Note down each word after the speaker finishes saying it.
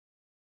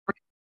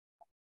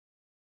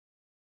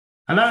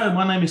Hello,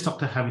 my name is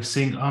Dr. Harry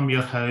Singh. I'm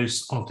your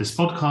host of this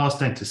podcast,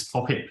 Dentist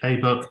Profit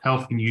Playbook,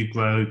 helping you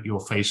grow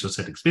your facial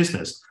aesthetics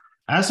business.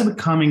 As we're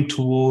coming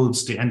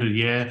towards the end of the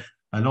year,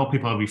 a lot of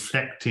people are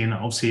reflecting,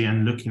 obviously,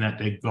 and looking at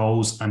their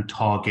goals and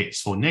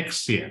targets for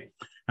next year.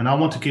 And I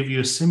want to give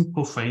you a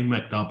simple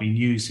framework that I've been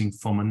using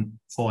for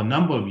a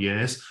number of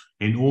years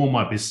in all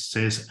my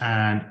businesses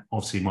and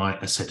obviously my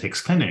aesthetics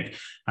clinic.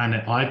 And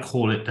I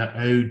call it the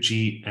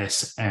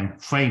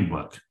OGSM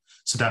framework.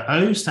 So the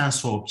O stands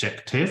for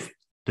objective.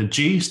 The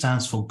G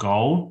stands for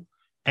goal,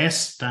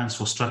 S stands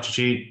for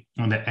strategy,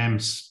 and the M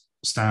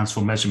stands for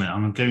measurement.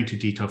 I'm going to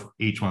detail for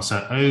each one. So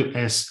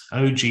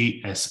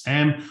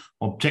OGSM,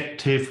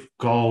 objective,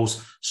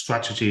 goals,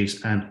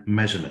 strategies, and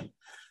measurement.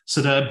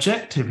 So the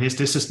objective is,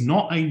 this is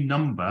not a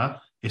number,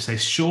 it's a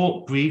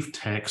short, brief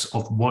text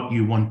of what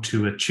you want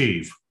to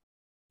achieve.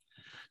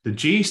 The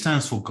G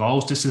stands for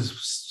goals. This is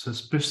a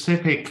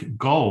specific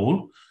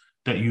goal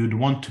that you'd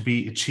want to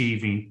be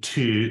achieving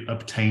to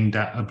obtain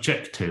that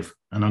objective.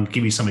 And I'll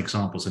give you some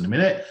examples in a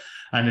minute.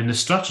 And then the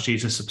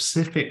strategies are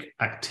specific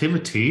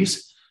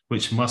activities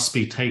which must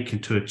be taken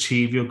to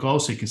achieve your goal.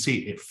 So you can see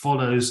it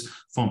follows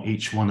from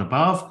each one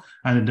above.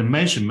 And then the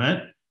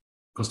measurement,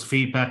 because the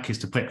feedback is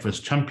the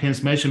Breakfast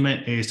Champions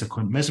measurement, is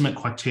the measurement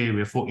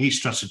criteria for each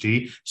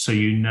strategy so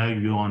you know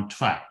you're on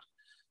track.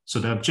 So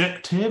the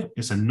objective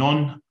is a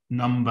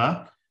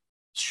non-number,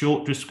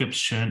 short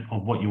description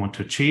of what you want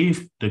to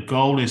achieve. The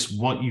goal is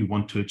what you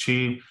want to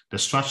achieve. The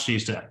strategy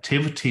is the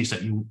activities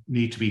that you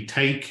need to be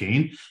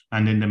taking.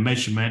 And then the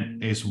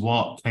measurement is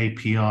what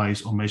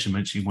KPIs or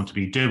measurements you want to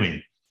be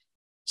doing.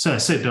 So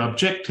the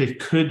objective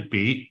could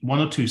be one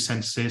or two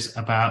sentences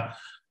about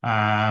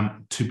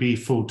to be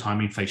full-time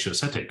in facial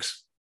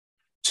aesthetics,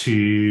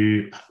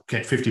 to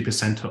get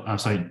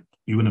 50%,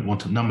 you wouldn't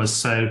want numbers.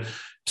 So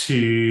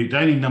the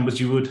only numbers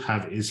you would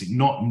have is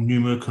not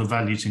numerical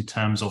values in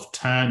terms of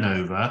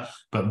turnover,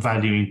 but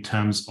value in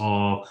terms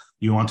of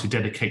you want to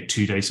dedicate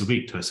 2 days a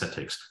week to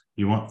aesthetics.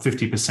 You want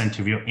 50%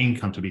 of your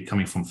income to be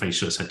coming from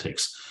facial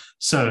aesthetics.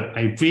 So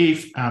a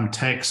brief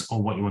text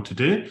on what you want to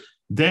do.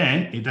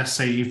 Then let's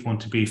say you want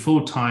to be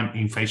full-time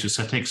in facial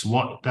aesthetics,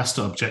 that's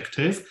the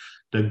objective.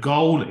 The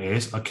goal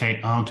is,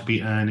 okay, I want to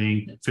be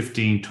earning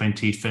 15,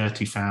 20,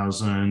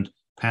 30,000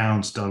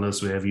 pounds,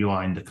 dollars, wherever you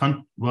are in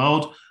the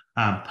world,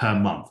 per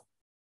month.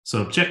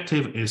 So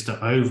objective is the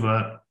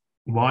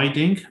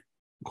overriding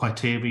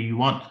criteria you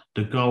want.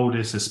 The goal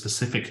is a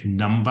specific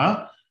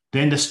number.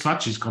 Then the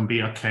strategy is going to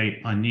be,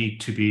 okay, I need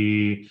to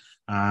be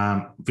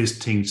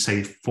visiting,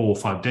 say, 4 or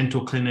 5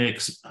 dental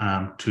clinics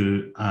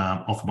to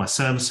offer my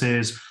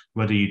services.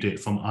 Whether you do it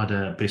from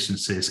other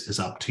businesses is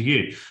up to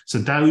you. So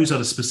those are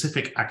the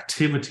specific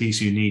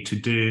activities you need to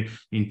do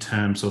in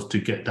terms of to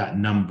get that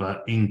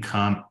number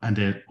income, and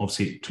then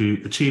obviously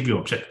to achieve your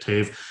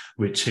objective,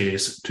 which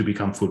is to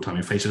become full-time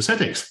in facial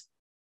aesthetics.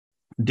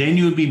 Then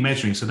you would be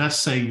measuring. So let's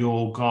say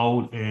your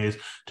goal is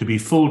to be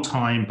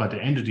full-time by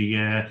the end of the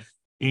year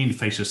in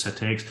facial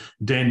aesthetics.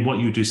 Then what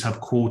you do is have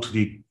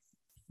quarterly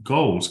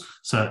goals.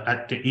 So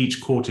at each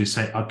quarter, you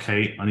say,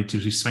 okay, I need to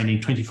be spending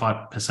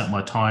 25% of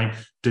my time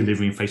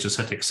delivering facial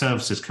aesthetic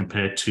services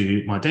compared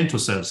to my dental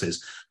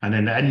services. And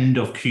then at the end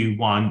of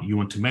Q1, you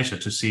want to measure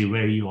to see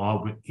where you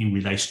are in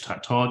relation to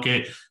that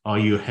target. Are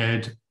you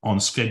ahead, on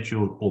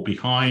schedule, or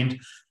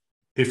behind?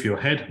 If you're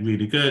ahead,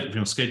 really good. If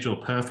you're on schedule,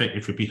 perfect.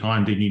 If you're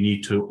behind, then you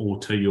need to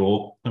alter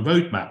your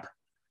roadmap.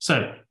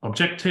 So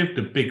objective,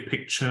 the big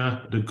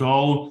picture, the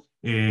goal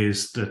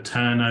is the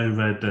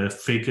turnover, the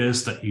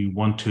figures that you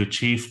want to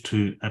achieve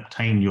to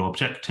obtain your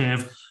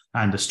objective.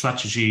 And the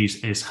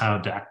strategies is how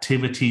the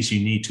activities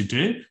you need to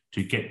do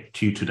to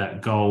get you to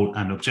that goal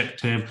and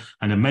objective.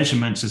 And the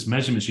measurements is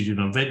measurements you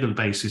do on a regular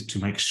basis to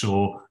make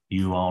sure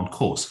you are on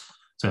course.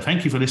 So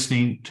thank you for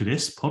listening to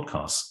this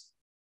podcast.